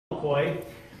McCoy.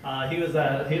 He was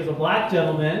a black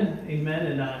gentleman,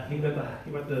 amen, and he went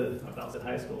to I was at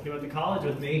high school. He went to college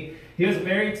with me. He was a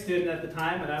married student at the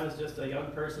time, and I was just a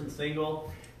young person,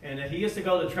 single. And he used to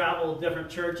go to travel different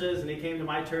churches, and he came to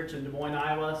my church in Des Moines,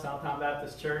 Iowa, Southtown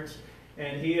Baptist Church,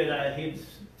 and he'd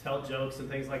tell jokes and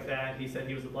things like that. He said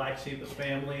he was the black sheep of the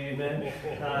family, amen,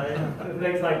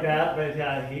 things like that. But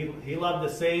he loved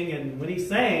to sing, and when he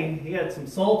sang, he had some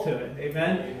soul to it,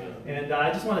 amen. And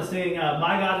I just want to sing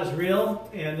My God is Real.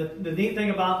 And the neat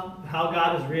thing about how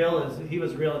God is real is he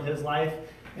was real in his life.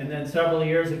 And then several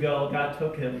years ago, God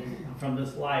took him from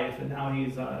this life. And now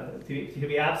he's to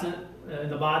be absent in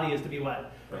the body is to be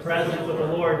what? Present with the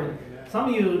Lord. And some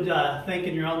of you think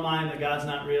in your own mind that God's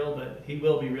not real, but he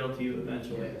will be real to you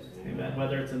eventually. Amen.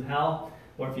 Whether it's in hell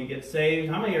or if you get saved.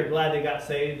 How many are glad they got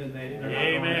saved and they're not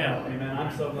going to hell? Amen.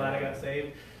 I'm so glad I got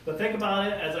saved. But think about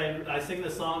it as I sing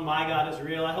this song, My God is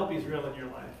Real. I hope he's real in your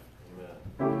life.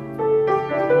 Amen.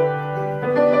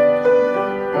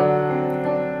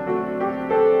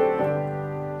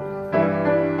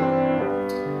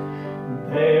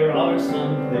 There are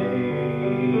some things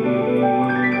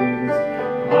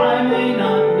I may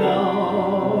not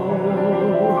know.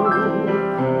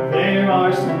 There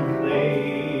are some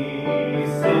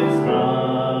places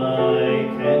I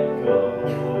can't go.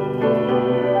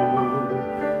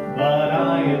 But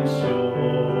I am sure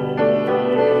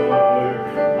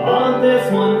of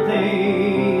this one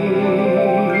thing,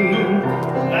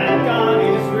 that God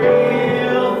is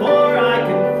real, for I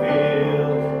can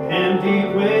feel him deep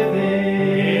within.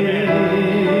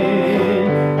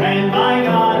 And my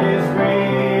God is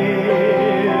real,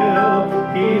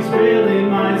 he's real in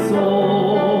my soul.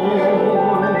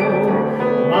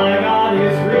 My God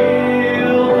is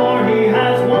real, for he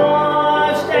has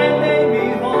washed and made me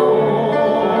whole.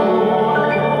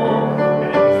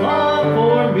 And his love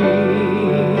for me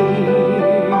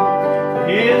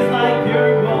is like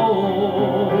pure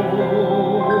gold.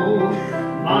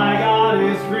 My God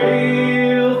is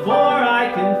real, for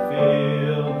I can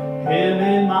feel him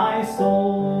in my soul.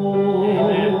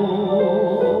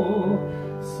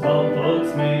 Some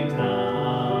folks may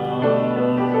doubt,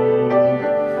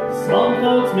 some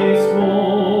folks may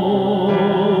scorn,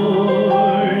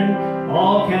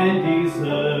 all can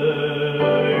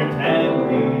desert and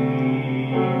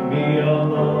leave me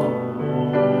alone.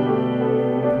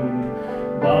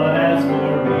 But as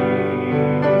for me,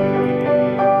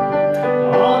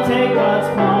 I'll take God's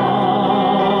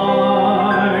part,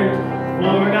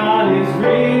 for God is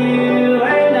real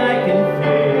and I can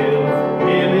feel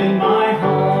him in my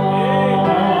heart.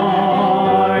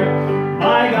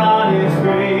 My God is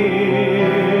real,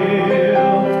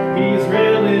 he's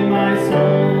real in my soul.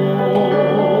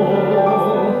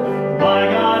 My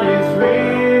God is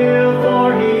real, for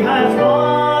he has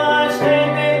washed and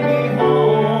made me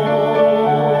whole.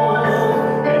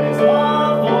 And his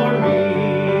love for me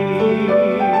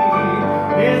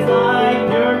is like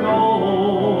pure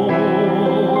gold.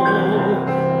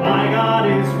 My God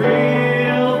is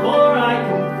real, for I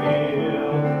can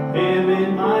feel him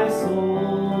in my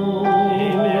soul.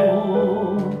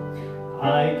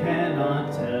 I cannot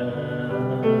tell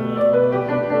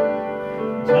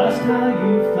just how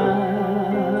you felt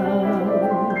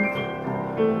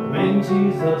when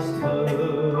Jesus took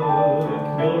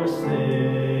your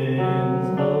sins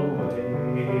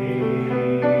away.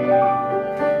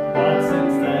 But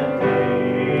since that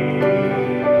day,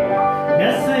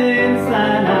 yes, since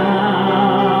that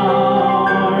hour,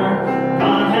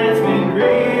 God has been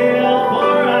real,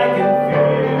 for I can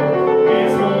feel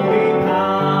his holy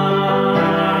power.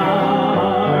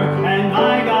 And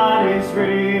my God is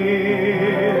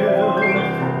real,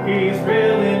 he's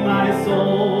real in my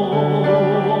soul.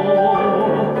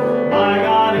 My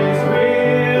God is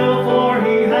real, for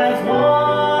he has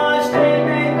washed and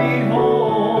made me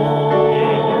whole.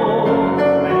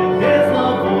 And his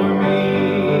love for me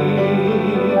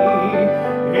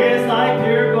is like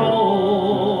pure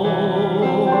gold.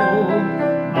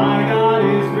 My God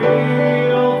is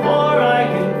real, for I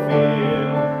can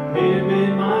feel him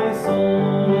in my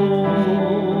soul.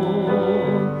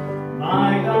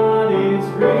 My God is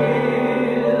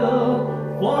real,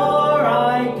 for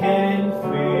I can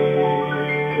feel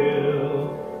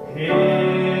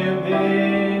him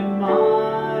in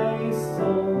my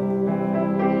soul.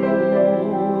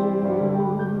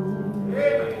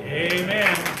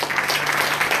 Amen.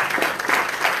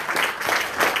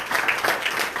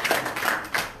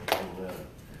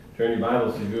 Turn your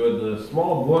Bibles to go to the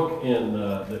small book in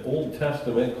the Old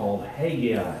Testament called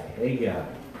Haggai. Haggai.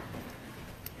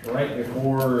 Right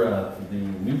before the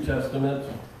New Testament.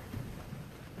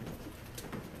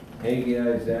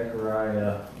 Haggai,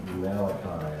 Zechariah,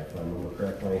 Malachi, if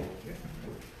correctly.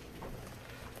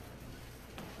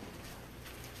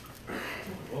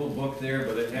 Little book there,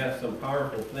 but it has some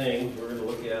powerful things. We're going to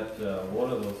look at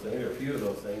one of those things, or a few of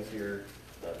those things here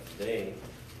today.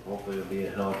 Hopefully it'll be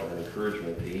a help and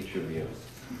encouragement to each of you.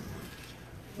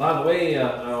 By the way,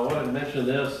 I wanted to mention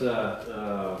this.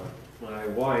 My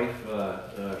wife,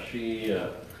 she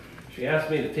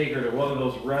asked me to take her to one of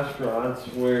those restaurants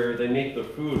where they make the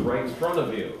food right in front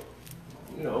of you.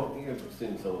 You know, you guys have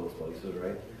seen some of those places,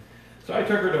 right? So I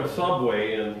took her to a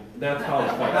Subway, and that's how the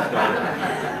fight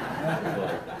started. So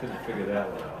I couldn't figure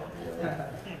that one out. You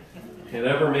know. Can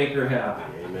never make her happy,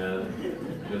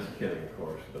 amen. Just kidding, of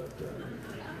course, but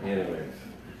anyways.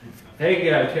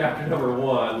 Haggai chapter number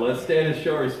 1. Let's stand and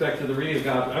show respect to the reading of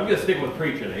God. I'm going to stick with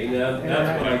preaching, amen.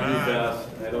 That's what I do best.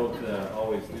 I don't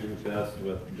always do best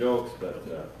with jokes, but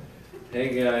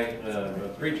Haggai,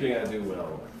 preaching I do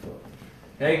well. So.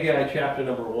 Haggai chapter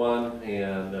number 1,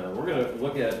 and we're going to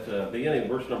look at beginning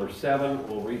verse number 7.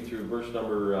 We'll read through verse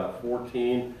number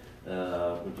 14,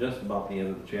 just about the end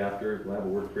of the chapter. We'll have a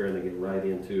word of prayer and then get right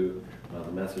into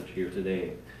the message here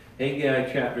today.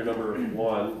 Haggai chapter number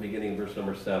 1, beginning verse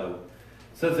number 7. It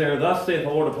says there, "Thus saith the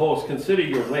Lord of hosts, consider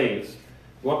your ways.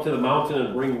 Go up to the mountain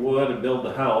and bring wood and build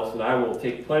the house, and I will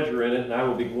take pleasure in it, and I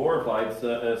will be glorified,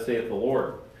 saith the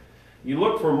Lord. You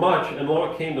looked for much, and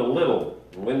lo, it came to little.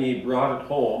 And when ye brought it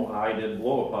home, I did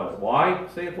blow upon it. Why,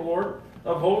 saith the Lord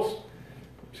of hosts?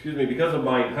 Because of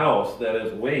mine house that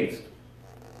is waste.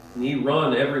 And ye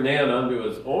run every man unto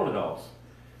his own house.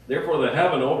 Therefore the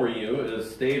heaven over you is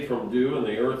stayed from dew, and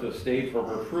the earth is stayed from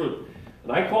her fruit.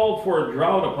 And I called for a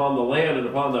drought upon the land, and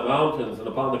upon the mountains, and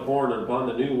upon the corn, and upon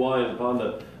the new wine, and upon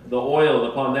the oil,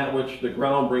 and upon that which the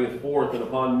ground bringeth forth, and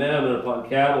upon men, and upon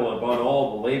cattle, and upon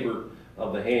all the labor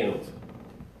of the hands.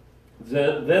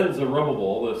 Then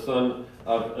Zerubbabel, the son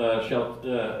of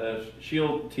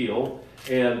Shealtiel,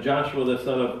 and Joshua, the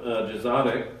son of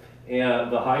Jozadak,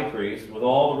 and the high priest, with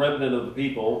all the remnant of the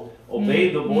people,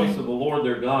 obeyed the voice of the Lord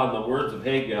their God and the words of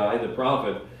Haggai the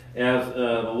prophet, as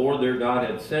the Lord their God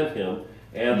had sent him,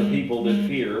 and the people did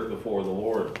fear before the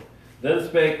Lord. Then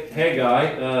spake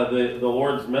Haggai, the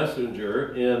Lord's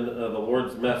messenger, in the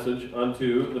Lord's message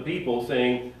unto the people,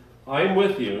 saying, I am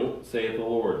with you, saith the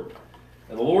Lord.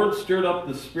 And the Lord stirred up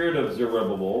the spirit of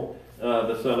Zerubbabel,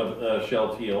 the son of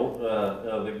Shealtiel,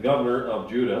 the governor of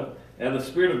Judah, and the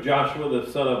spirit of Joshua,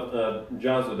 the son of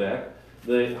Jozadak,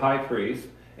 the high priest,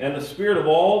 and the spirit of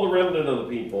all the remnant of the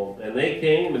people. And they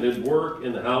came and did work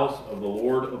in the house of the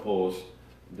Lord of hosts,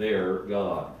 their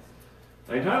God.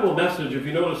 I entitled the message, if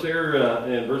you notice there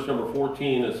in verse number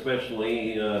 14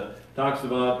 especially, talks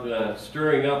about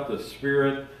stirring up the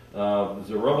spirit of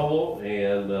Zerubbabel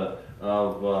and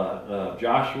of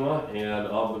Joshua and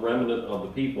of the remnant of the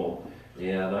people.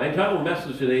 And I entitled the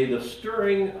message today, The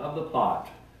Stirring of the Pot.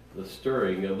 The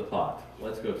Stirring of the Pot.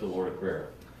 Let's go to the Lord in prayer.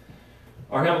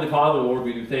 Our Heavenly Father, Lord,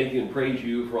 we do thank you and praise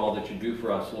you for all that you do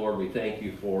for us, Lord. We thank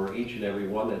you for each and every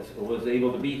one that was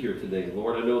able to be here today.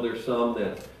 Lord, I know there's some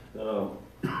that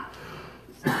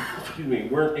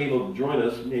weren't able to join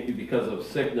us, maybe because of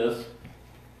sickness.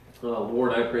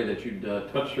 Lord, I pray that you'd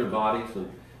touch their bodies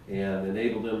and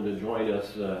enable them to join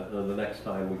us the next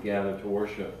time we gather to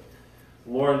worship.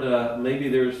 Lord, maybe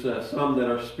there's some that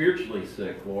are spiritually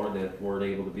sick, Lord, that weren't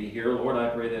able to be here. Lord, I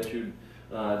pray that you'd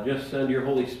just send your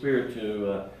Holy Spirit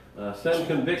to send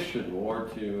conviction,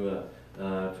 Lord, to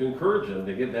encourage them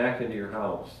to get back into your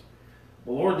house.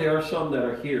 Well, Lord, there are some that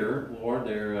are here, Lord.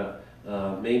 They're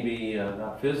maybe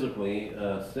not physically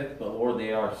sick, but Lord,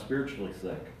 they are spiritually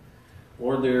sick.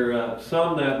 Lord, there are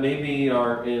some that maybe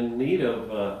are in need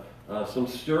of some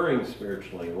stirring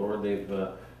spiritually. Lord, they've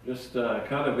just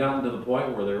kind of gotten to the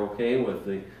point where they're okay with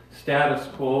the status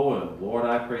quo. And Lord,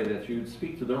 I pray that you'd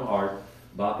speak to their heart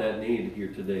about that need here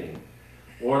today.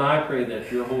 Lord, I pray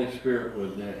that your Holy Spirit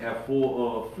would have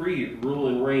free rule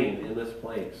and reign in this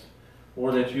place.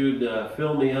 Lord, that you'd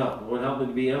fill me up. Lord, help me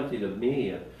to be emptied of me.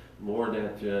 And Lord,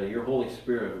 that your Holy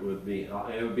Spirit would be,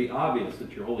 it would be obvious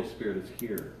that your Holy Spirit is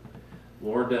here.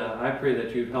 Lord, I pray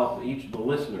that you'd help each of the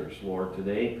listeners, Lord,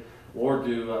 today, Lord,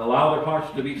 to allow their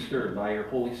hearts to be stirred by your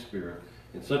Holy Spirit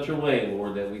in such a way,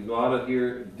 Lord, that we go out of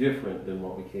here different than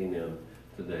what we came in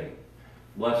today.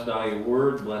 Bless now your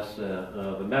word, bless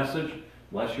the message,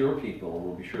 bless your people, and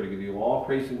we'll be sure to give you all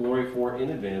praise and glory for it in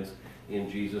advance. In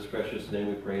Jesus' precious name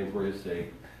we pray and for his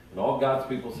sake. And all God's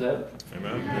people said,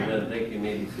 Amen. Amen. Thank you. You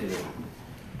may be seated.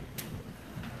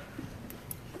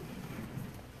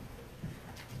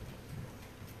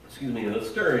 Excuse me, the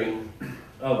stirring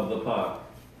of the pot.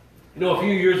 You know, a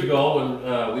few years ago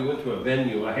when we went to a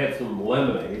venue, I had some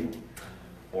lemonade,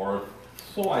 or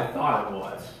so I thought it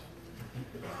was.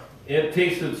 It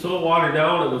tasted so watered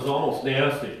down it was almost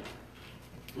nasty.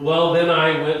 Well, then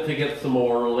I went to get some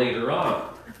more later on.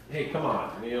 Hey, come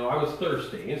on, I was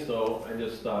thirsty, so I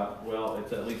just thought, well,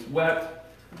 it's at least wet.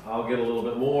 I'll get a little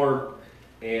bit more.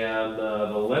 And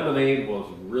the lemonade was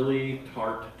really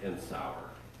tart and sour.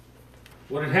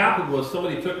 What had happened was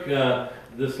somebody took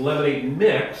this lemonade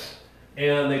mix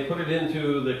and they put it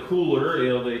into the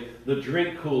cooler, the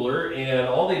drink cooler, and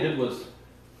all they did was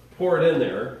pour it in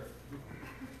there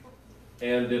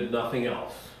and did nothing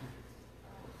else.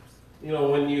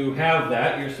 When you have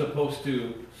that, you're supposed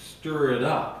to stir it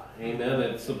up. Amen.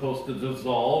 It's supposed to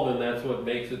dissolve, and that's what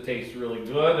makes it taste really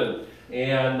good.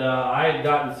 And I had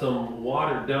gotten some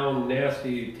watered down,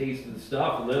 nasty tasting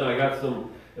stuff, and then I got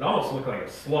some, it almost looked like a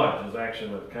sludge. It was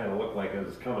actually what it kind of looked like it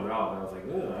was coming out, and I was like,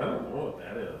 I don't know what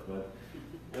that is. But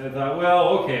I thought, well,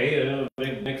 okay,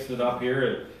 mixed it up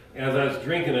here, and as I was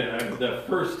drinking it, the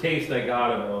first taste I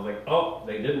got of it, I was like, oh,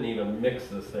 they didn't even mix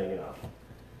this thing up.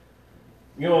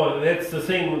 It's the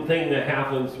same thing that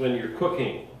happens when you're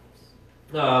cooking.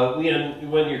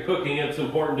 When you're cooking, it's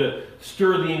important to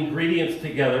stir the ingredients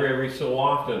together every so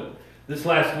often. This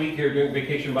last week here during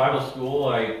Vacation Bible School,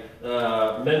 I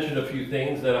mentioned a few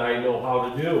things that I know how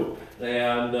to do.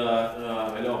 And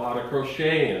I know how to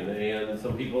crochet, and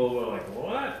some people were like,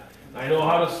 what? I know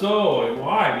how to sew, and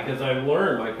why? Because I've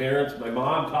learned. My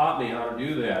mom taught me how to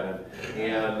do that,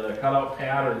 and cut out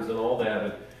patterns and all that.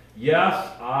 And yes,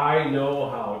 I know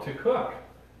how to cook.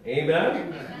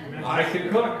 Amen? I can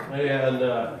cook. And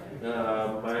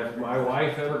if my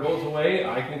wife ever goes away,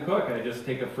 I can cook. I just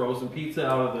take a frozen pizza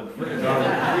out of the freezer.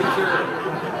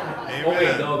 Oh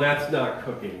wait, no, that's not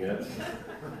cooking.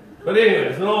 But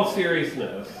anyways, in all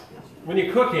seriousness, when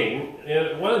you're cooking,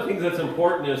 one of the things that's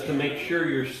important is to make sure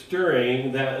you're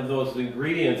stirring those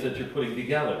ingredients that you're putting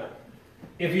together.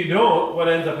 If you don't, what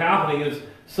ends up happening is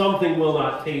something will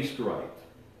not taste right.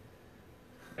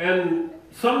 And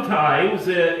sometimes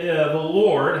the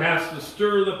Lord has to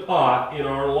stir the pot in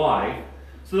our life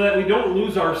so that we don't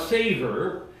lose our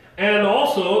savor, and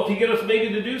also to get us maybe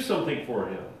to do something for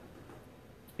Him.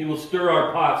 He will stir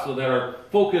our pot so that our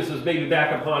focus is maybe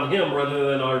back upon Him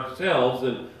rather than ourselves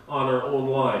and on our own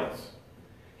lives.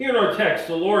 Here in our text,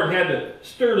 the Lord had to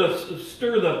stir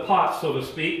the pot, so to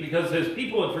speak, because His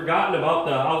people had forgotten about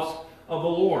the house of the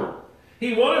Lord.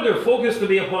 He wanted their focus to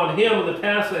be upon Him and the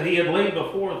task that He had laid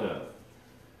before them.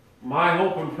 My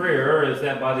hope and prayer is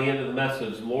that by the end of the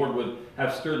message, the Lord would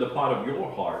have stirred the pot of your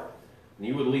heart, and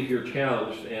you would leave here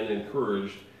challenged and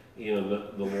encouraged in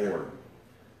the Lord.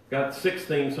 Got 6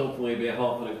 things, hopefully, to be a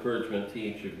help and encouragement to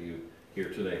each of you here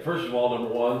today. First of all,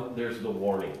 number 1, there's the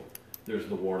warning. There's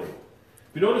the warning.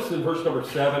 If you notice in verse number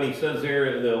 7, he says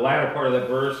there in the latter part of that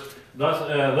verse,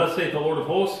 thus saith the Lord of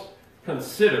hosts,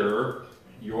 consider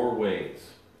your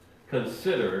ways.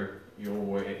 Consider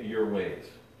your ways.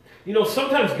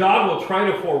 Sometimes God will try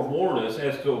to forewarn us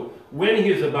as to when He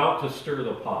is about to stir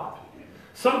the pot.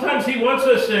 Sometimes He wants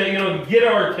us to, get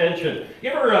our attention. You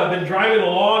ever been driving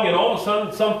along and all of a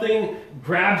sudden something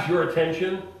grabs your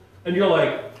attention and you're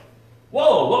like,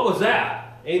 whoa, what was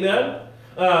that? Amen?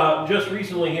 Just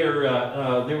recently here,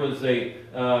 there was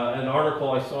an article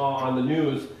I saw on the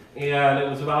news, and it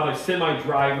was about a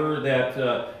semi-driver that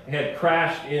had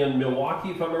crashed in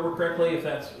Milwaukee, if I remember correctly, if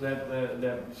that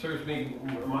serves me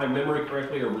my memory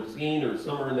correctly, or Racine, or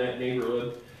somewhere in that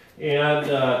neighborhood. And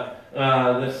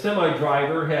the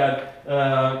semi-driver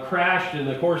had crashed and,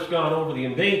 of course, gone over the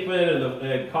embankment and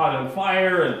had caught on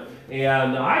fire.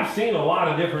 And I've seen a lot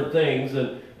of different things,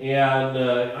 and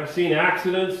I've seen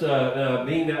accidents.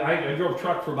 Being that I drove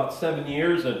truck for about 7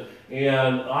 years,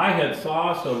 and I had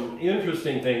saw some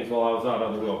interesting things while I was out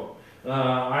on the road.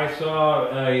 I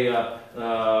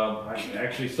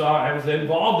was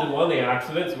involved in one of the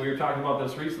accidents. We were talking about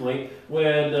this recently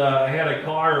when I had a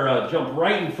car jump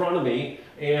right in front of me,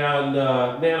 and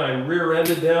man, I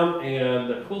rear-ended them, and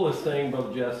the coolest thing,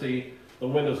 Brother Jesse, the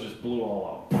windows just blew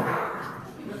all out.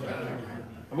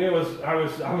 I mean, I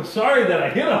was sorry that I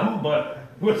hit them, but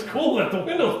it was cool that the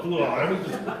windows blew out. I was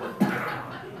just,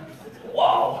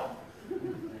 wow.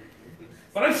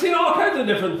 But I've seen all kinds of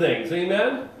different things,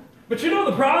 amen? But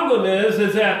the problem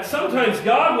is that sometimes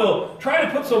God will try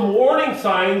to put some warning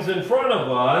signs in front of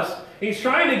us. He's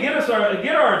trying to get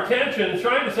our attention,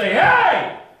 trying to say,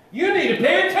 hey, you need to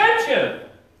pay attention.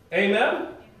 Amen?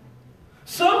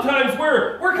 Sometimes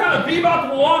we're kind of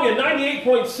bebopping along at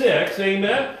 98.6,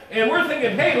 amen? And we're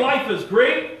thinking, hey, life is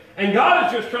great. And God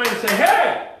is just trying to say,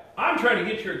 hey, I'm trying to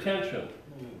get your attention.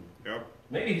 Yep.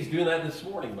 Maybe He's doing that this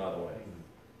morning, by the way.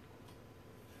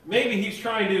 Maybe He's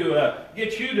trying to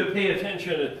get you to pay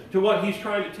attention to what He's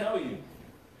trying to tell you.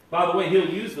 By the way, He'll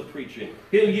use the preaching.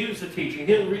 He'll use the teaching.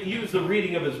 He'll use the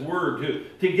reading of His Word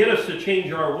to get us to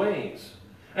change our ways.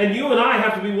 And you and I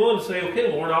have to be willing to say, okay,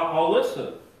 Lord, I'll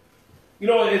listen. You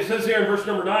know, it says there in verse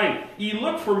number 9, ye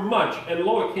looked for much, and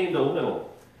lo, it came to little.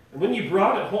 And when ye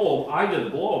brought it home, I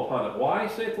did blow upon it. Why,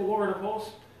 saith the Lord of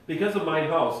hosts? Because of mine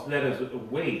house that is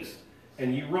waste,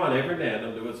 and ye run every man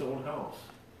unto his own house.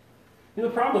 You know,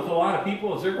 the problem with a lot of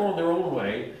people is they're going their own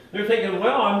way. They're thinking,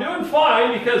 well, I'm doing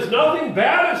fine because nothing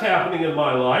bad is happening in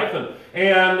my life.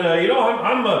 And you know,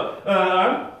 I'm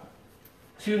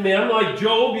like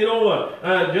Job, you know,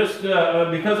 just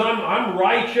because I'm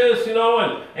righteous, you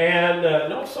know.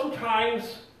 No,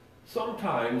 sometimes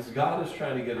God is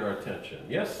trying to get our attention.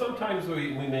 Yes, sometimes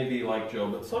we may be like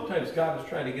Job, but sometimes God is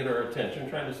trying to get our attention,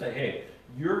 trying to say, hey,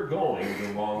 you're going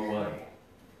the wrong way.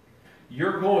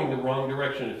 You're going the wrong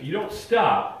direction. If you don't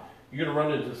stop, you're going to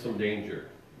run into some danger.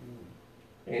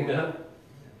 Amen?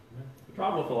 The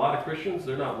problem with a lot of Christians,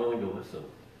 they're not willing to listen.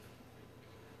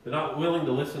 They're not willing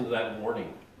to listen to that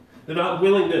warning. They're not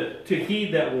willing to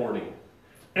heed that warning.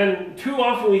 And too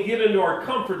often we get into our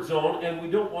comfort zone and we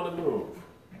don't want to move.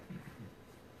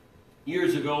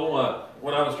 Years ago,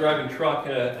 when I was driving truck,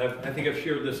 I think I've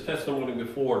shared this testimony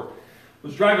before. I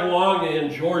was driving along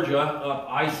in Georgia, up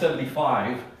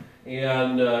I-75.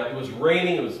 And it was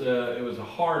raining. It was a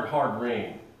hard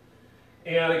rain.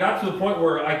 And it got to the point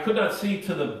where I could not see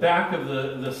to the back of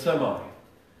the semi.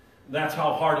 That's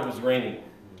how hard it was raining.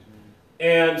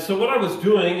 And so what I was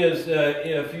doing is,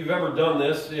 if you've ever done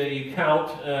this, you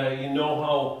count, you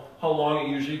know how long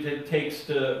it usually takes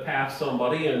to pass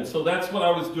somebody. And so that's what I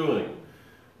was doing.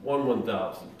 1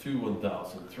 1,000, 2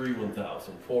 1,000, 3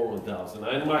 1,000, 4 1,000.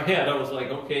 In my head, I was like,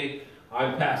 okay,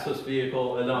 I'm past this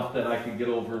vehicle enough that I could get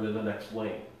over into the next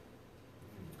lane.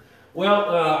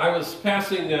 Well, I was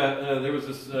passing, there was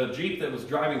this Jeep that was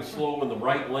driving slow in the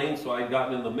right lane, so I'd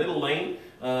gotten in the middle lane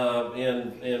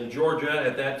in Georgia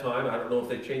at that time. I don't know if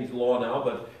they changed the law now,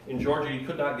 but in Georgia you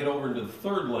could not get over into the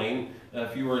third lane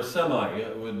if you were a semi.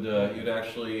 It would, you'd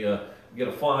actually get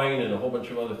a fine and a whole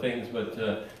bunch of other things. But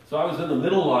so I was in the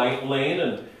middle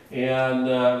lane, and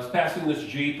I was passing this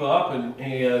Jeep up,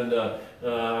 and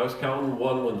I was counting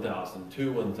 1 1,000,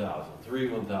 2 1,000, 3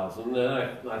 1,000. And then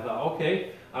I thought,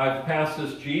 okay, I've passed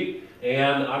this Jeep,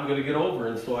 and I'm going to get over.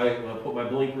 And so I put my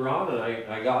blinker on, and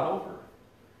I got over.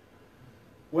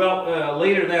 Well,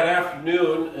 later that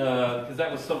afternoon, because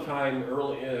that was sometime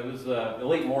early, it was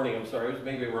late morning, I'm sorry, it was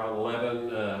maybe around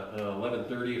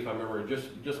 11:30 if I remember,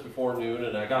 just before noon,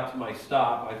 and I got to my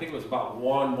stop. I think it was about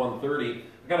 1:30.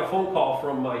 I got a phone call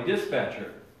from my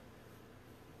dispatcher.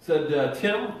 Said,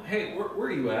 Tim, hey, where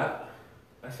are you at?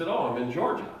 I said, oh, I'm in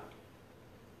Georgia.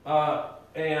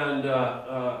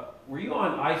 Were you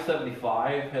on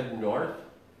I-75 heading north?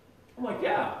 I'm like,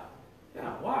 yeah,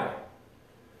 why?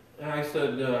 And I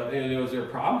said, was there a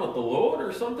problem with the load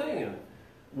or something? And,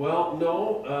 well,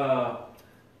 no,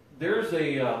 there's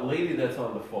a lady that's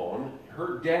on the phone.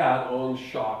 Her dad owns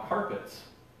Shaw Carpets.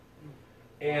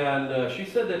 And she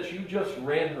said that you just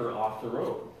ran her off the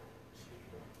road.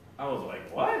 I was like,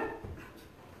 what?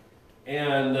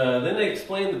 And then they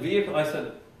explained the vehicle. I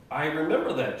said, I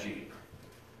remember that Jeep.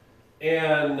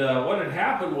 And what had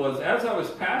happened was, as I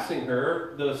was passing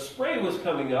her, the spray was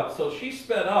coming up, so she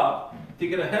sped up to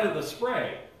get ahead of the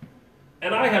spray.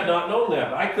 And I had not known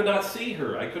that. I could not see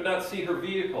her. I could not see her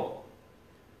vehicle.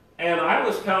 And I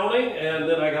was counting, and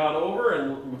then I got over,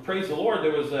 and praise the Lord,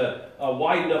 there was a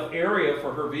wide enough area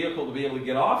for her vehicle to be able to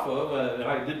get off of.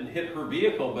 I didn't hit her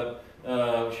vehicle, but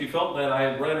she felt that I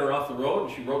had ran her off the road,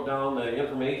 and she wrote down the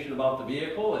information about the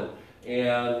vehicle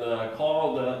and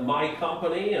called my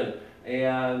company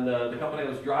and the company I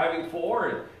was driving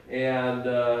for. And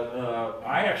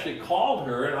I actually called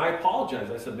her and I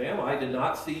apologized. I said, ma'am, I did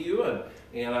not see you,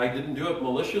 and I didn't do it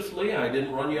maliciously. I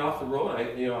didn't run you off the road.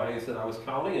 I said I was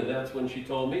counting, and that's when she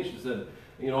told me. She said,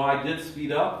 I did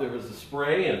speed up. There was a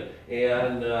spray,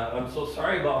 and I'm so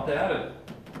sorry about that.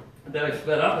 And then I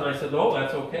sped up, and I said, no,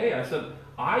 that's okay. I said,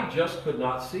 I just could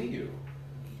not see you.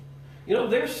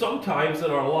 There's sometimes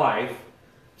in our life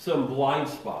some blind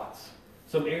spots,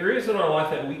 some areas in our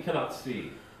life that we cannot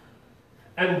see.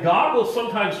 And God will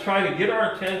sometimes try to get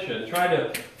our attention, try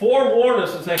to forewarn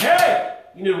us and say, hey,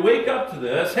 you need to wake up to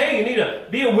this. Hey, you need to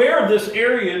be aware of this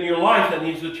area in your life that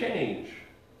needs to change.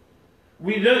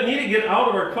 We need to get out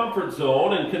of our comfort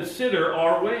zone and consider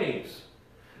our ways.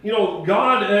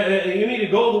 God, you need to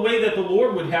go the way that the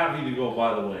Lord would have you to go,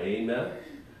 by the way. Amen?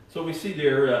 So we see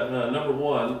there, number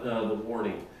one, the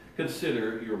warning.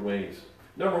 Consider your ways.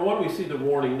 Number one, we see the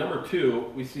warning. Number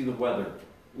two, we see the weather.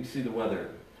 We see the weather.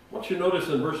 I want you to notice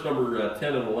in verse number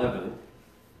 10 and 11, it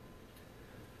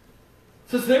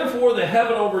says, therefore the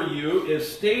heaven over you is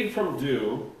stayed from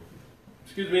dew,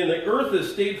 and the earth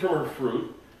is stayed from her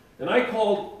fruit. And I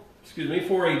called,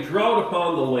 for a drought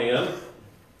upon the land,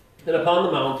 and upon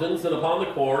the mountains, and upon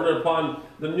the corn, and upon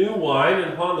the new wine,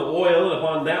 and upon the oil, and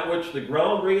upon that which the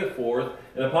ground bringeth forth,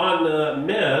 and upon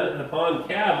men, and upon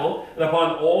cattle, and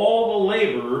upon all the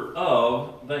labor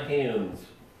of the hands.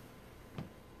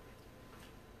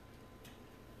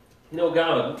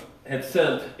 God had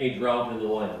sent a drought in the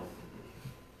land.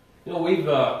 We've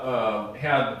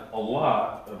had a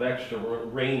lot of extra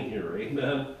rain here,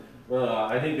 amen?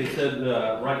 I think they said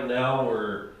right now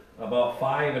we're about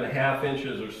 5.5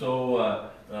 inches or so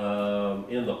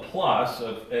in the plus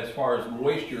as far as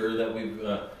moisture that we've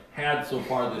had so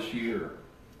far this year.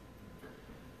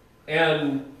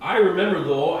 And I remember,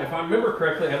 though, if I remember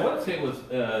correctly, I want to say it was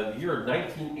the year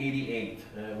 1988.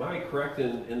 Am I correct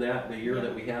in that, the year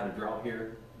that we had a drought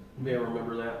here? May I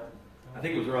remember that? I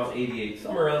think it was around 88,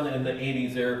 somewhere around in the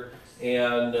 80s there.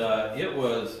 And it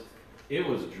was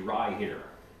dry here.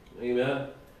 Amen.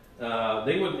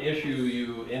 They wouldn't issue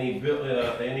you any kind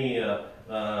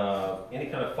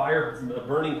of fire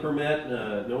burning permit.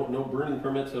 No burning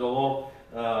permits at all.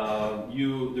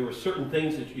 There were certain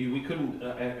things that we couldn't.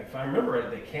 If I remember right,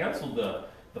 they canceled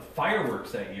the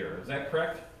fireworks that year. Is that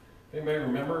correct? Anybody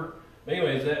remember?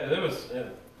 Anyways, that was.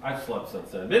 I've slept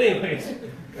since then. But anyways,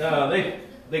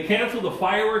 they canceled the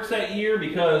fireworks that year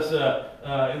because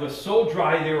it was so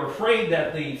dry. They were afraid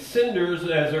that the cinders,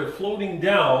 as they're floating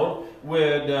down,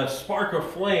 would spark a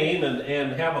flame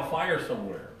and have a fire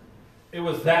somewhere. It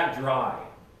was that dry.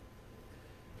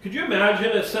 Could you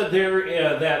imagine? It said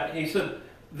there that he said,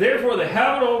 therefore the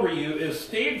heaven over you is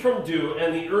stayed from dew,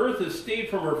 and the earth is stayed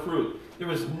from her fruit. There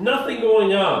was nothing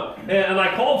going on. And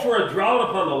I called for a drought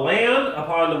upon the land,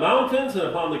 upon the mountains, and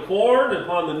upon the corn, and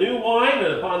upon the new wine,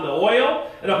 and upon the oil,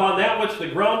 and upon that which the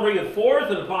ground bringeth forth,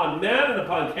 and upon men, and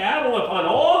upon cattle, and upon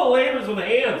all the labors of the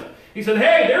hands. He said,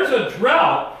 hey, there's a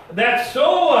drought that's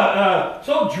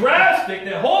so drastic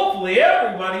that hopefully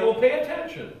everybody will pay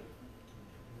attention.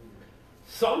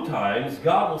 Sometimes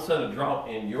God will send a drought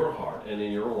in your heart and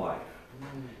in your life.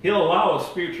 He'll allow a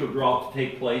spiritual drought to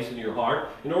take place in your heart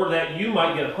in order that you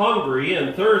might get hungry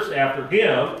and thirst after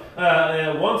Him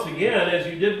once again as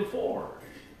you did before.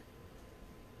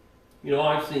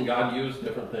 I've seen God use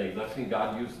different things. I've seen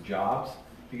God use jobs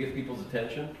to get people's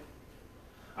attention.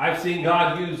 I've seen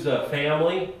God use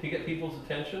family to get people's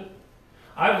attention.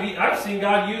 I've seen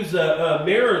God use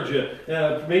marriage,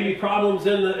 maybe problems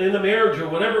in the marriage or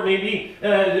whatever it may be,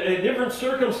 different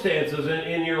circumstances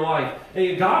in your life.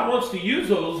 And God wants to use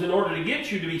those in order to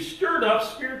get you to be stirred up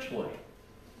spiritually.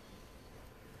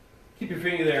 Keep your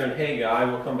finger there in Haggai.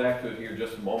 We'll come back to it here in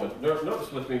just a moment.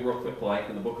 Notice with me real quick, like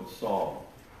in the book of Psalm.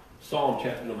 Psalm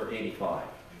chapter number 85.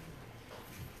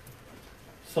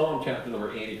 Psalm chapter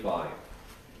number 85.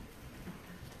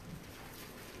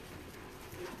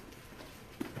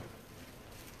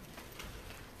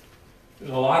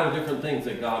 There's a lot of different things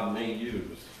that God may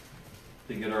use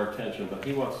to get our attention, but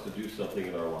He wants to do something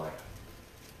in our life.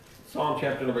 Psalm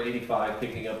chapter number 85,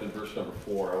 picking up in verse number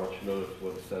 4. I want you to notice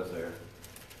what it says there.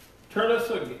 Turn us,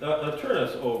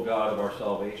 O God of our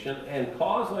salvation, and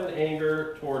cause thine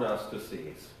anger toward us to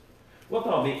cease. Wilt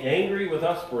thou be angry with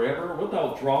us forever? Wilt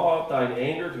thou draw out thine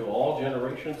anger to all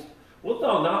generations? Wilt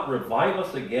thou not revive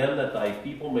us again, that thy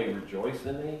people may rejoice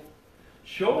in thee?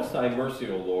 Show us thy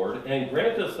mercy, O Lord, and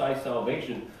grant us thy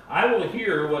salvation. I will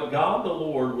hear what God the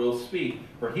Lord will speak,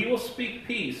 for he will speak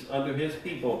peace unto his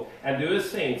people and to his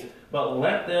saints, but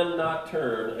let them not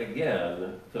turn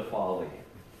again to folly.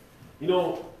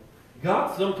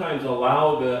 God sometimes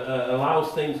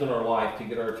allows things in our life to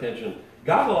get our attention.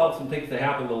 God allowed some things to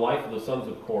happen in the life of the sons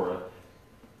of Korah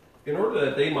in order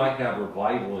that they might have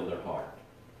revival in their heart.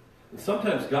 And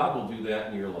sometimes God will do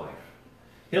that in your life.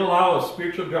 He'll allow a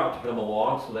spiritual drought to come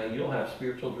along so that you'll have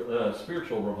spiritual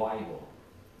revival.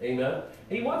 Amen?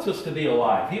 He wants us to be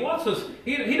alive. He wants us.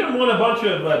 He doesn't want a bunch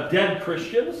of dead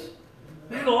Christians.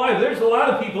 Man alive, there's a lot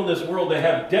of people in this world that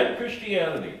have dead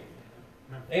Christianity.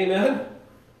 Amen?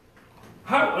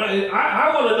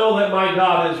 I want to know that my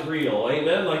God is real.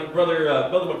 Amen? Like Brother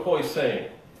McCoy's saying.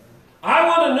 I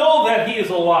want to know that He is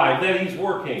alive, that He's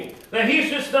working, that He's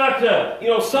just not,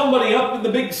 somebody up in the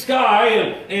big sky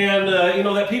and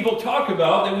that people talk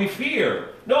about that we fear.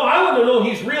 No, I want to know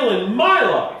He's real in my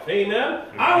life. Amen?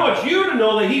 I want you to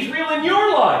know that He's real in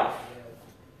your life.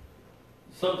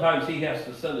 Sometimes He has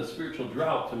to send a spiritual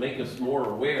drought to make us more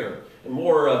aware and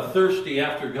more thirsty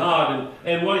after God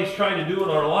and what He's trying to do in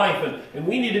our life. And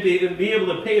we need to be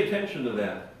able to pay attention to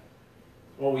that.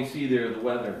 Well, we see there the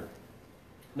weather.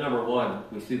 Number one,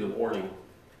 we see the warning.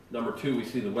 Number two, we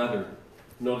see the weather.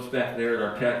 Notice back there in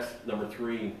our text, number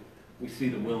 3, we see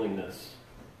the willingness.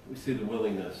 We see the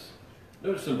willingness.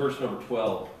 Notice in verse number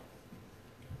 12.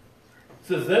 It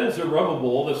says, Then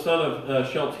Zerubbabel, the son of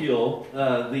Shealtiel,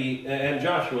 and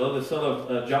Joshua, the son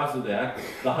of Jozadak,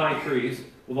 the high priest,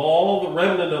 with all the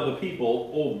remnant of the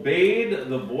people, obeyed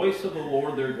the voice of the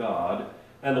Lord their God,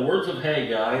 and the words of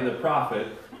Haggai, the prophet,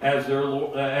 as the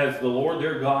Lord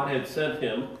their God had sent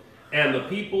him, and the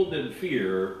people did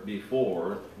fear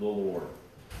before the Lord.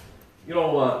 You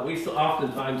know, we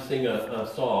oftentimes sing a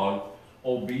song,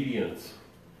 Obedience.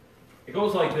 It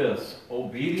goes like this.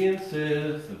 Obedience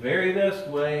is the very best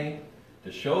way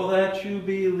to show that you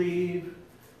believe,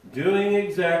 doing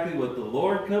exactly what the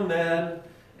Lord commanded,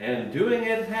 and doing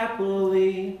it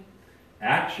happily.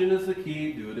 Action is the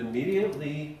key. Do it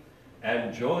immediately,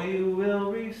 and joy you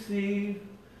will receive.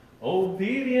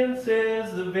 Obedience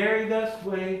is the very best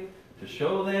way to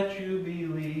show that you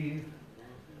believe.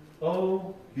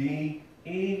 O-B-E-D-I-E-N-C-E.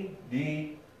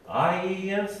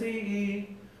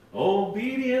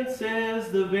 Obedience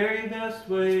is the very best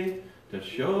way to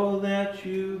show that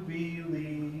you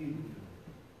believe.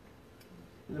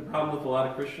 And the problem with a lot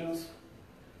of Christians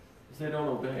is they don't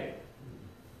obey.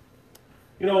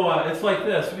 You know, it's like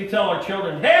this. We tell our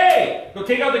children, hey, go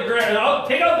take out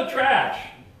take out the trash.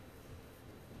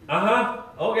 Uh-huh,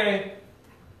 okay.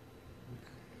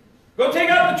 Go take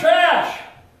out the trash.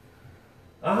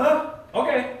 Uh-huh,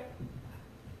 okay.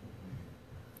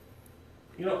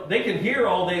 You know, they can hear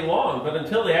all day long, but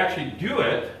until they actually do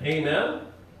it, amen,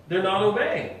 they're not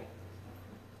obeying.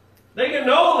 They can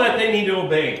know that they need to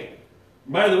obey.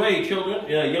 By the way, children,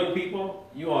 young people,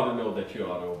 you ought to know that you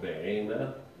ought to obey, amen?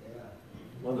 Yeah.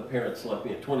 One of the parents left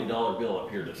me a $20 bill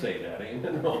up here to say that,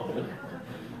 amen?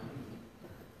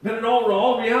 But in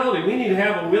all reality, we need to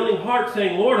have a willing heart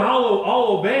saying, Lord,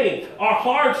 I'll obey. Our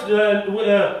hearts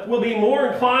will be more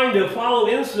inclined to follow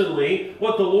instantly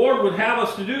what the Lord would have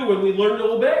us to do when we learn to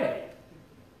obey.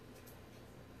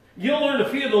 You'll learn to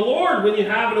fear the Lord when you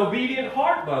have an obedient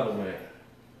heart, by the way.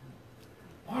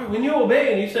 Boy, when you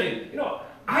obey and you say, you know,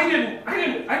 I didn't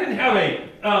have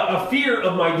a fear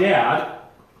of my dad,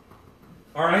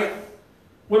 all right?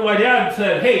 When my dad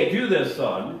said, hey, do this,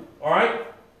 son, all right?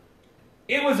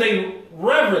 It was a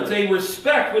reverence, a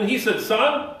respect when he said,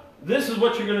 son, this is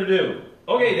what you're going to do.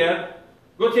 Okay, Dad,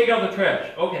 go take out the trash.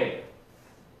 Okay.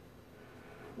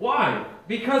 Why?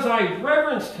 Because I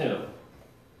reverenced him.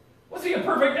 Was he a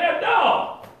perfect dad?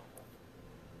 No.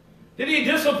 Did he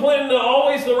discipline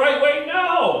always the right way?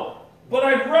 No. But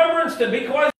I reverenced him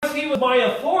because he was my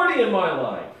authority in my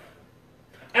life.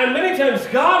 And many times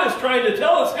God is trying to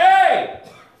tell us, hey,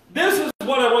 this is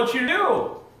what I want you to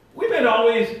do. We may not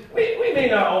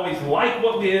always like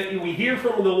what we hear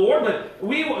from the Lord, but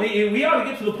we ought to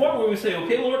get to the point where we say,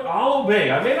 okay, Lord, I'll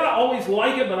obey. I may not always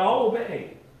like it, but I'll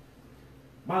obey.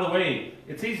 By the way,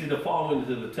 it's easy to fall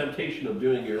into the temptation of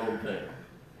doing your own thing.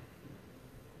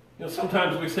 You know,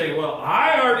 sometimes we say, well,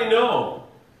 I already know.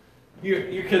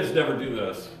 Your kids never do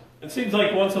this. It seems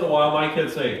like once in a while my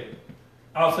kids say,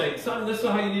 I'll say, son, this is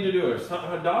how you need to do it.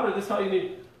 Or, daughter, this is how you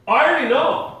need. I already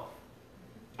know.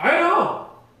 I know.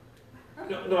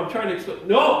 No, I'm trying to explain.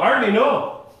 No, I already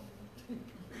know.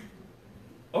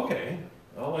 Okay,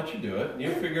 I'll let you do it.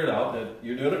 You figure it out that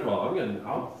you're doing it wrong, and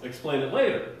I'll explain it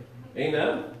later.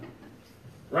 Amen?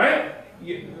 Right?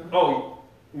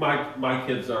 My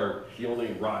kids are the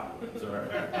only rotten ones, all right?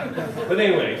 But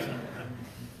anyways,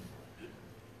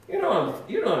 you know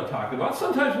what I'm talking about.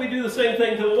 Sometimes we do the same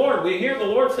thing to the Lord. We hear the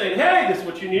Lord saying, hey, this is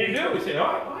what you need to do. We say, oh,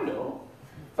 I know.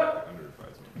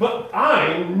 But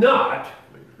I'm not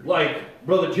like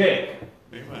Brother Jake.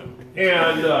 Amen.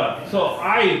 And so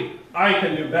I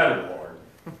can do better, Lord.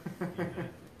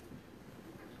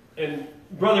 And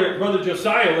Brother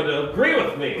Josiah would agree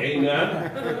with me,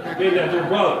 amen? Being that they're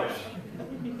brothers.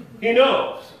 He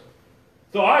knows.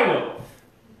 So I know.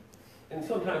 And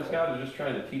sometimes God is just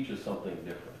trying to teach us something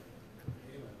different.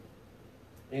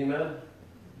 Amen?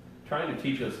 Trying to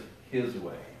teach us His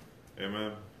way.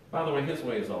 Amen. By the way, His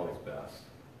way is always best.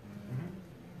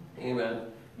 Amen.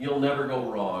 You'll never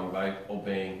go wrong by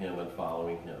obeying Him and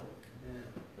following Him.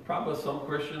 The problem with some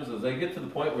Christians is they get to the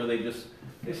point where they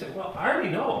say, well, I already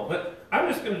know, but I'm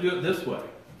just going to do it this way.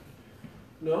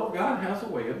 No, God has a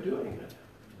way of doing it.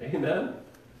 Amen?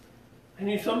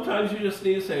 And sometimes you just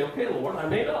need to say, okay, Lord, I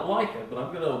may not like it, but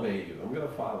I'm going to obey you. I'm going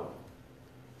to follow.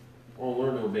 Well,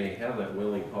 learn to obey. Have that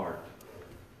willing heart.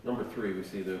 Number 3, we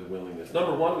see the willingness.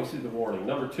 Number 1, we see the warning.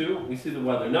 Number 2, we see the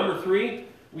weather. Number 3,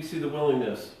 we see the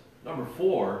willingness. Number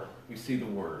 4, we see the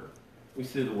word. We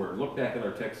see the word. Look back at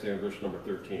our text there in verse number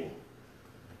 13.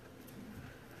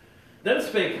 Then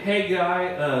spake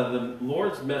Haggai, the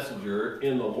Lord's messenger,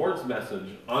 in the Lord's message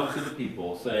unto the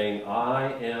people, saying,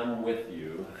 I am with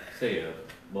you, saith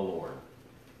the Lord.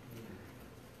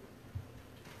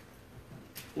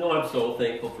 You know, I'm so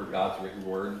thankful for God's written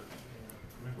word.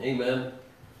 Amen.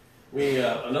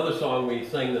 Another song we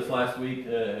sang this last week,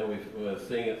 and we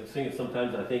sing it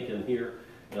sometimes, I think, in here.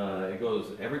 It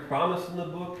goes, every promise in the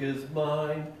book is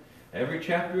mine. Every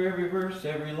chapter, every verse,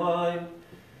 every line.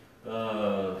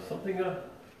 Something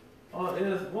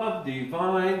is love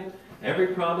divine. Every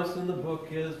promise in the book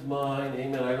is mine.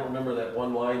 Amen. I don't remember that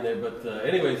one line there, but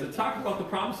anyways, it's talking about the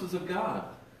promises of God.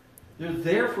 They're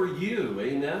there for you.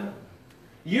 Amen.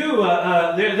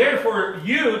 They're there for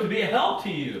you to be a help to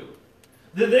you.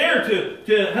 They're there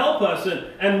to help us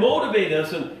and motivate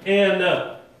us, and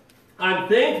I'm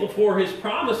thankful for His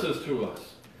promises to us.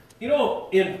 You know,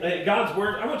 in God's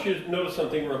Word, I want you to notice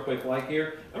something real quick, like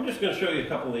here. I'm just going to show you a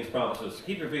couple of these promises.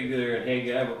 Keep your finger there in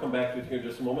Haggai. We'll come back to it here in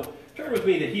just a moment. Turn with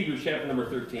me to Hebrews chapter number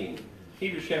 13.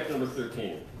 Hebrews chapter number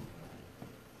 13.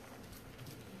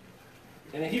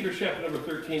 And in Hebrews chapter number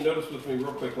 13, notice with me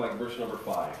real quick, like verse number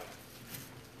 5.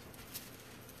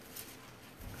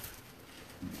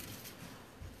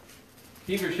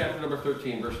 Hebrews chapter number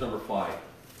 13, verse number 5.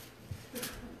 It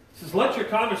says, let your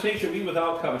conversation be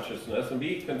without covetousness, and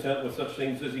be content with such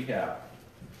things as ye have.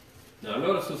 Now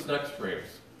notice this next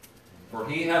phrase. For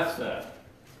he hath said,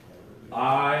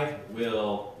 I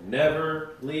will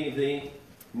never leave thee,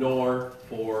 nor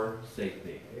forsake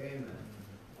thee. Amen.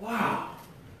 Wow.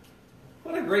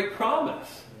 What a great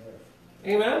promise.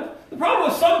 Amen? The problem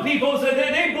with some people is that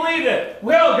they believe that,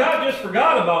 well, God just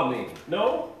forgot about me.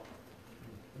 No.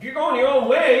 If you're going your own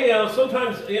way,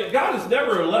 sometimes God has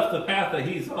never left the path that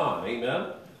He's on.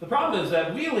 Amen? The problem is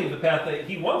that we leave the path that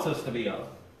He wants us to be on.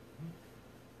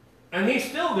 And He's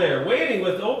still there, waiting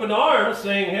with open arms,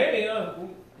 saying, hey,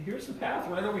 here's the path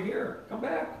right over here. Come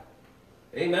back.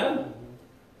 Amen?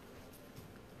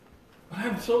 But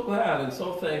I'm so glad and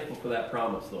so thankful for that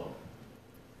promise, though.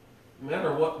 No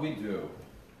matter what we do,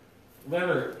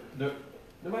 no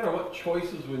matter what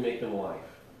choices we make in life,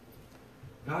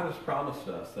 God has promised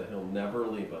us that He'll never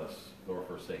leave us nor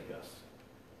forsake us.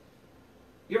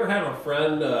 You ever had a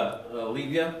friend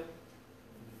leave you?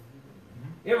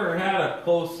 You ever had a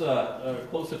close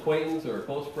acquaintance or a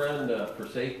close friend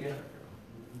forsake you?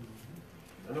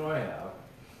 I know I have.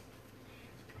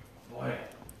 Boy,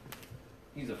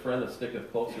 he's a friend that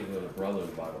sticketh closer than a brother,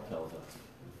 the Bible tells us.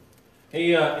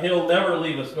 He'll never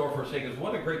leave us nor forsake us.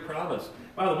 What a great promise.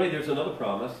 By the way, there's another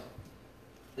promise.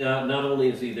 Not only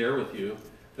is He there with you,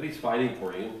 but He's fighting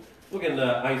for you. Look in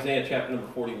Isaiah chapter number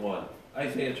 41.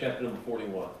 Isaiah chapter number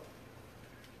 41.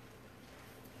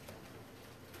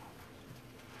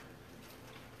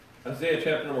 Isaiah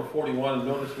chapter number 41.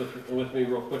 Notice with me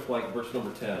real quick, like verse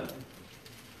number 10.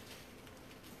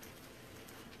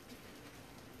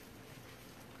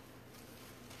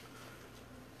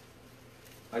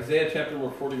 Isaiah chapter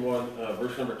number 41,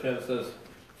 verse number 10 says,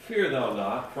 fear thou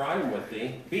not, for I am with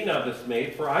thee. Be not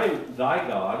dismayed, for I am thy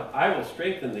God. I will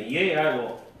strengthen thee. Yea, I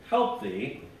will help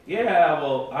thee. Yea, I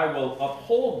will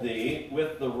uphold thee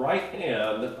with the right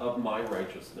hand of my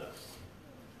righteousness.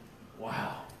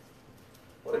 Wow.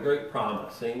 What a great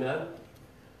promise. Amen?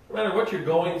 No matter what you're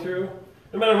going through,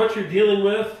 no matter what you're dealing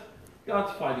with,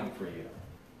 God's fighting for you.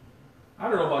 I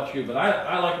don't know about you, but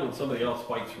I like when somebody else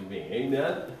fights for me.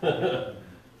 Amen?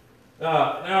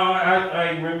 Now, I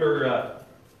remember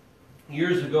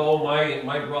years ago,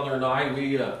 my brother and I,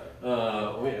 we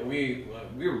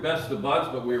were best of buds,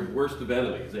 but we were worst of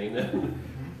enemies. Amen.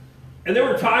 And there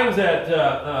were times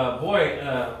that,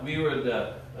 we would,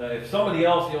 if somebody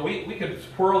else, we could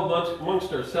quarrel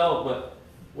amongst ourselves, but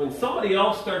when somebody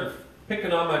else started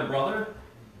picking on my brother,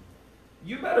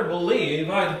 you better believe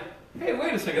hey,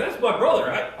 wait a second, that's my brother.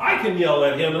 I can yell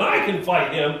at him and I can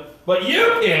fight him, but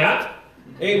you can't.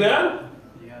 Amen?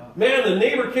 Yeah. Man, the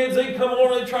neighbor kids, they'd come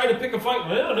over and they'd try to pick a fight.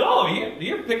 Well, no,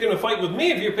 you're picking a fight with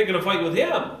me if you're picking a fight with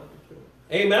him.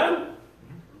 Amen?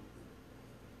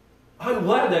 I'm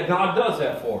glad that God does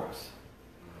that for us.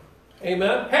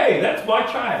 Amen? Hey, that's my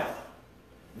child.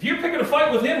 If you're picking a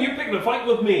fight with him, you're picking a fight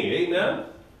with me. Amen?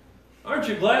 Aren't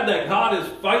you glad that God is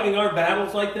fighting our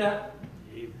battles like that?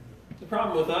 The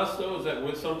problem with us, though, is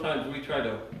that sometimes we try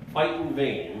to fight in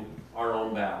vain our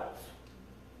own battles.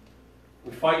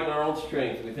 We fight in our own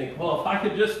strength. We think, well, if I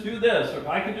could just do this, or if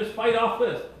I could just fight off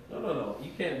this. No.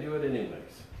 You can't do it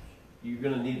anyways. You're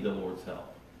going to need the Lord's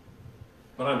help.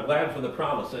 But I'm glad for the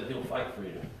promise that He'll fight for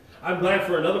you. I'm glad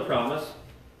for another promise.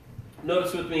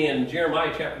 Notice with me in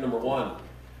Jeremiah chapter number 1.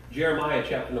 Jeremiah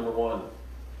chapter number 1.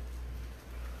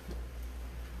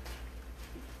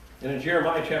 And in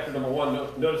Jeremiah chapter number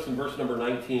 1, notice in verse number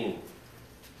 19.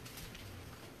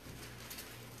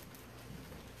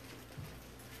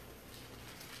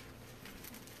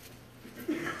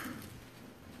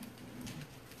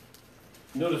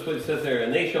 Notice what it says there.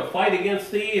 And they shall fight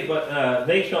against thee, but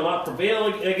they shall not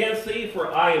prevail against thee,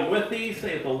 for I am with thee,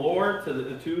 saith the Lord,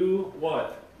 to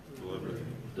what? Deliver thee.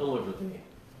 Deliver thee.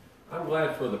 I'm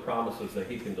glad for the promises that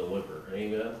he can deliver.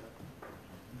 Amen.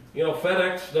 You know,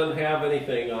 FedEx doesn't have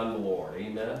anything on the Lord.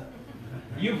 Amen.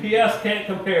 UPS can't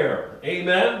compare.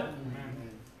 Amen.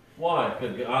 Why?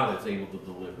 Because God is able to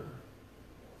deliver.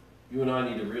 You and I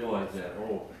need to realize that.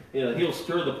 Oh, you know, he'll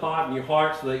stir the pot in your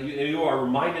heart so that you are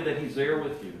reminded that he's there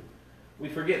with you. We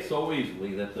forget so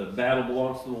easily that the battle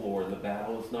belongs to the Lord and the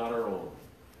battle is not our own.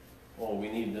 Oh, we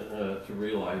need to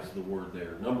realize the word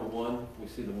there. Number 1, we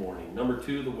see the warning. Number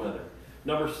 2, the weather.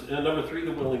 Number 3,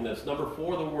 the willingness. Number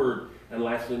 4, the word. And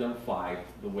lastly, number 5,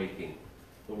 the waking.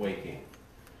 The waking.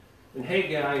 In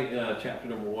Haggai chapter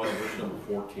number 1, verse number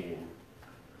 14,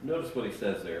 notice what he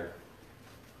says there.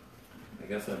 I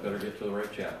guess I better get to the right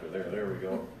chapter. There we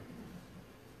go.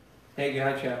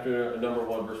 Haggai chapter number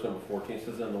 1, verse number 14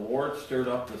 says, And the Lord stirred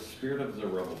up the spirit of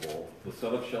Zerubbabel, the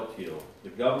son of Shealtiel, the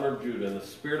governor of Judah, and the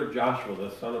spirit of Joshua,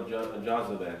 the son of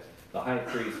Jozadak, the high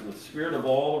priest, and the spirit of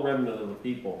all the remnant of the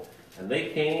people. And they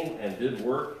came and did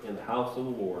work in the house of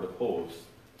the Lord of hosts,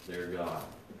 their God.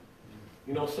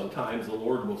 You know, sometimes the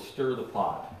Lord will stir the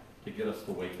pot to get us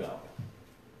to wake up.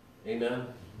 Amen?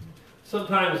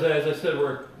 Sometimes, as I said,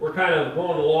 we're kind of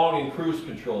going along in cruise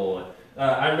control.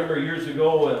 I remember years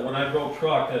ago when I drove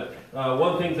truck,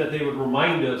 one thing that they would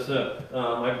remind us,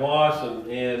 my boss,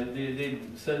 and they'd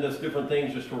send us different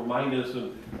things just to remind us,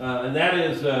 and that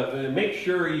is make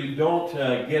sure you don't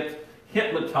get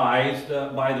hypnotized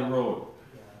by the road.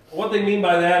 What they mean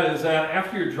by that is that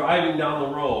after you're driving down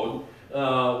the road,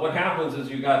 what happens is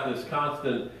you got this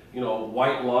constant,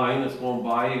 white line that's going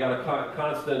by. You got a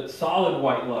constant solid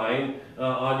white line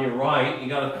on your right. You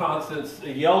got a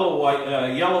constant yellow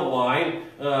line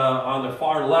on the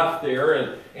far left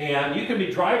there, and you can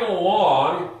be driving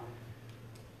along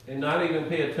and not even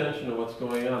pay attention to what's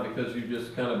going on because you've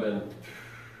just kind of been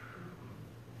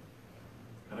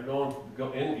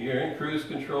you're in cruise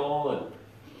control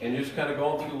and you're just kind of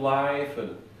going through life,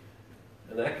 and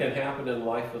that can happen in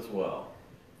life as well.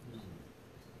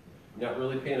 You're not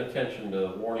really paying attention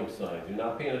to warning signs. You're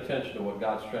not paying attention to what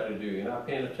God's trying to do. You're not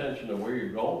paying attention to where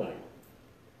you're going.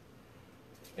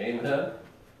 Amen?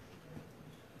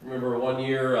 Remember one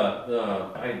year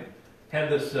I had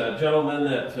this gentleman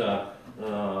that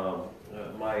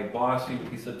my boss,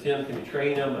 he said, Tim, can you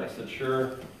train him? And I said,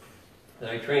 sure. And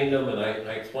I trained him, and I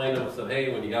explained to him, I said,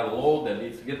 hey, when you got a load that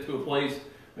needs to get to a place,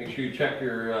 make sure you check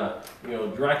your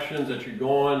directions that you're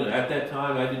going. And at that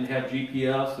time, I didn't have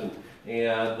GPS,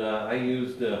 and I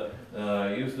used a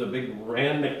big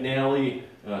Rand McNally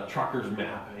trucker's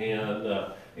map, and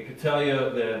it could tell you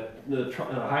the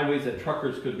highways that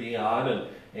truckers could be on,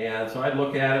 and so I'd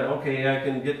look at it. Okay, I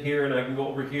can get here, and I can go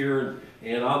over here,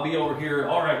 and I'll be over here.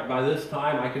 All right, by this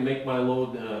time, I can make my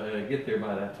load get there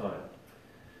by that time.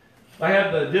 I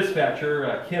had the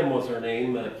dispatcher, Kim was her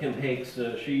name, Kim Hakes.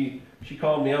 She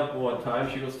called me up one time.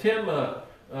 She goes, Tim, can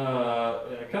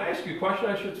I ask you a question?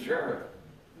 I said, sure.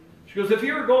 She goes, if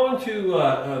you were going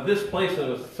to this place, and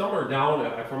it was somewhere down,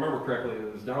 if I remember correctly,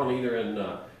 it was down either in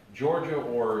Georgia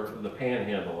or the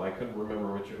Panhandle. I couldn't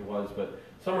remember which it was, but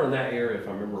somewhere in that area, if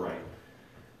I remember right.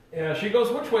 And she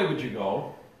goes, which way would you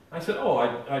go? I said, oh,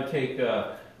 I'd take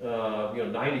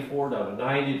 94 down to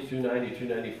 90 to 290,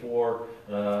 294.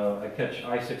 I'd catch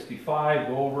I-65,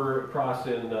 go over, cross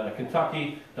in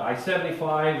Kentucky to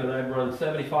I-75, and I'd run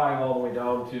 75 all the way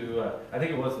down to, I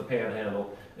think it was the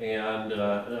Panhandle. And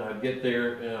I'd get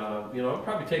there, it'd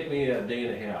probably take me a day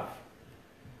and a half.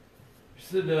 She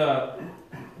said,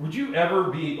 would you ever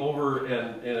be over,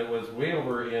 and it was way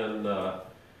over in,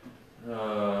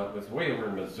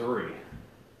 Missouri.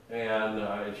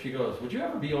 And she goes, would you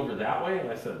ever be over that way? And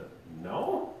I said,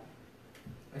 no.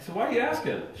 I said, why are you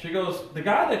asking? She goes, the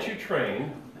guy that you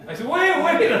train. I said, wait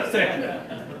a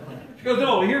second. She goes,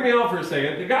 no, hear me out for a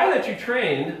second. The guy that you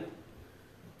trained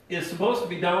is supposed to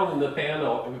be down in the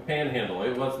Panhandle.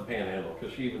 It was the Panhandle,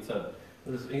 because she even said,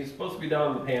 he's supposed to be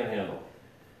down in the Panhandle.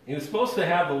 He was supposed to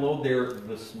have the load there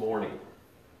this morning.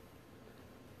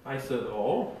 I said,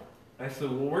 oh? I said,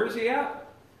 well, where's he at?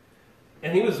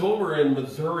 And he was over in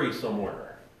Missouri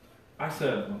somewhere. I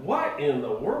said, what in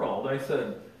the world? I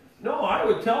said, no, I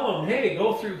would tell him, hey,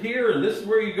 go through here, and this is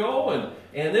where you go,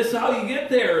 and this is how you get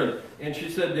there. And she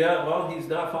said, yeah, well, he's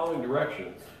not following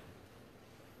directions.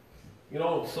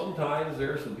 Sometimes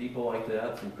there are some people like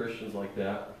that, some Christians like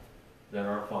that. that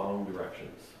aren't following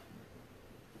directions.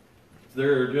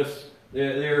 Too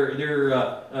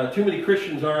many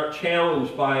Christians aren't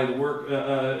challenged by the work,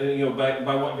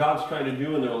 by what God's trying to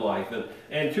do in their life,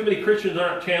 and too many Christians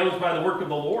aren't challenged by the work of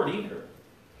the Lord either.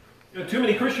 Too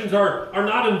many Christians are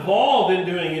not involved in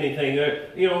doing anything.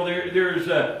 There's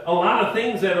a lot of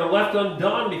things that are left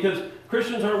undone because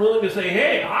Christians aren't willing to say,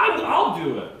 "Hey, I'll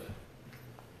do it."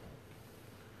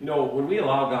 When we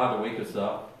allow God to wake us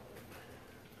up,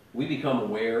 we become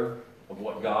aware of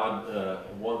what God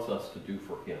wants us to do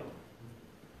for Him.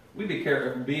 We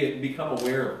become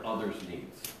aware of others'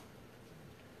 needs.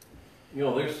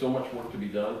 There's so much work to be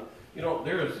done.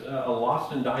 There's a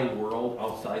lost and dying world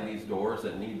outside these doors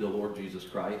that need the Lord Jesus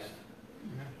Christ.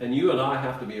 And you and I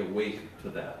have to be awake to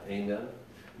that. Amen?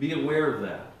 Be aware of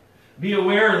that. Be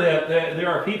aware that there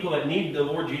are people that need the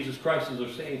Lord Jesus Christ as their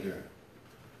Savior.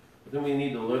 But then we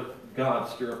need to let God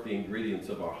stir up the ingredients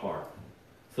of our heart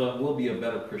so that we'll be a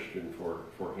better Christian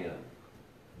for Him.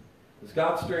 Is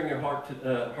God stirring your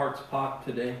heart's pot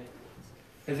today?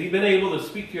 Has He been able to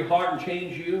speak to your heart and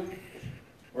change you?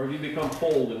 Or have you become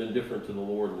cold and indifferent to the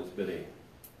Lord and His bidding?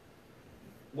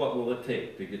 What will it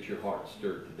take to get your heart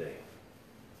stirred today?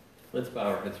 Let's bow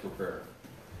our heads for prayer.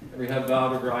 Every head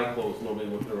bowed, every eye closed, nobody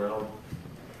looking around.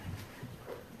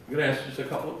 I'm going to ask just a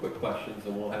couple of quick questions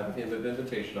and we'll have a hymn of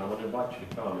invitation. I want to invite you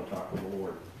to come and talk with the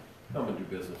Lord. Come and do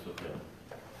business with Him.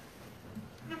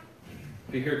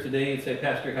 If you're here today and say,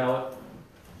 "Pastor Hallett,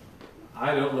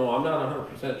 I don't know, I'm not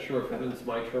 100% sure if heaven's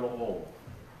my eternal home.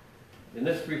 In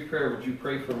this brief prayer, would you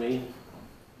pray for me?"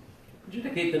 Would you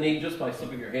indicate the need just by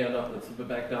slipping your hand up and slip it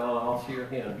back down? I'll see your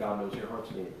hand. God knows your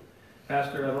heart's need.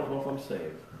 "Pastor, I don't know if I'm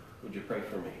saved. Would you pray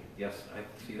for me?" Yes, I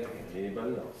see that hand.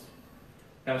 Anybody else?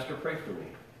 "Pastor, pray for me.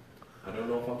 I don't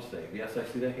know if I'm saved." Yes, I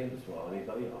see that hand as well.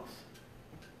 Anybody else?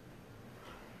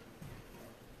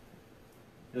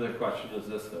 The other question is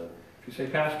this then. If you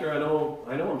say, "Pastor, I know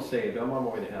I'm saved. I'm on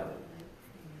my way to heaven."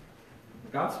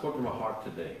 God spoke to my heart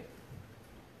today.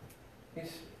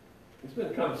 He's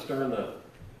been kind of stirring the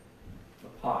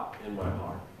pot in my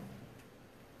heart.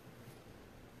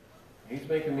 He's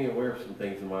making me aware of some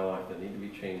things in my life that need to be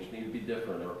changed, need to be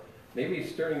different. Or maybe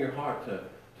He's stirring your heart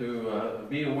to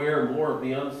be aware more of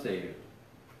the unsaved.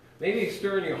 Maybe He's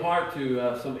stirring your heart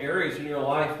to some areas in your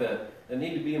life that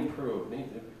need to be improved,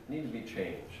 need to be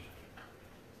changed.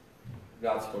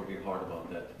 God spoke to your heart about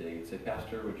that today. You'd say,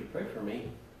 "Pastor, would you pray for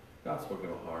me?" God spoke to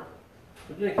your heart.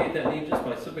 Would you indicate that need just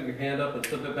by slipping your hand up and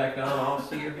slip it back down? I'll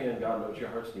see your hand. God knows your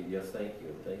heart's need. Yes, thank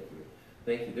you. Thank you.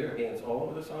 Thank you. There are hands all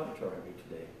over this auditorium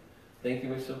today. Thank you.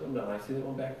 We slip them down. I see that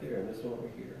one back there and this one over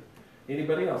here.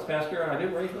 Anybody else? "Pastor, I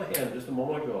didn't raise my hand just a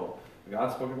moment ago.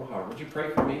 God spoke to my heart. Would you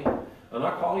pray for me?" I'm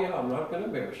not calling you out. I'm not going to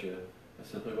embarrass you. I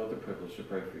simply want the privilege to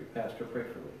pray for you. "Pastor, pray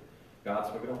for me." God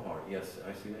spoke to my heart. Yes,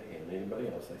 I see that hand. Anybody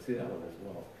else? I see that one as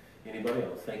well. Anybody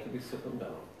else? Thank you. We slip them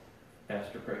down.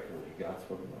 "Pastor, pray for me." God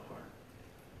spoke to my heart.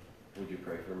 Would you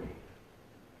pray for me?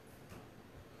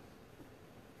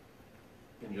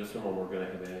 In just a moment, we're going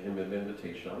to have a hymn of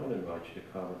invitation. I want to invite you to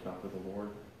come and talk with the Lord.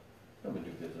 Come and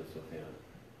do business with Him.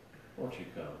 Won't you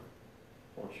come?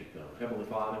 Won't you come? Heavenly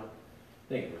Father,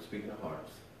 thank you for speaking to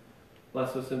hearts.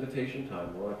 Bless this invitation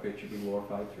time. Lord, I pray that you be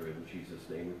glorified through it. In Jesus'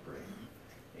 name we pray.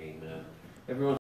 Amen. Everyone.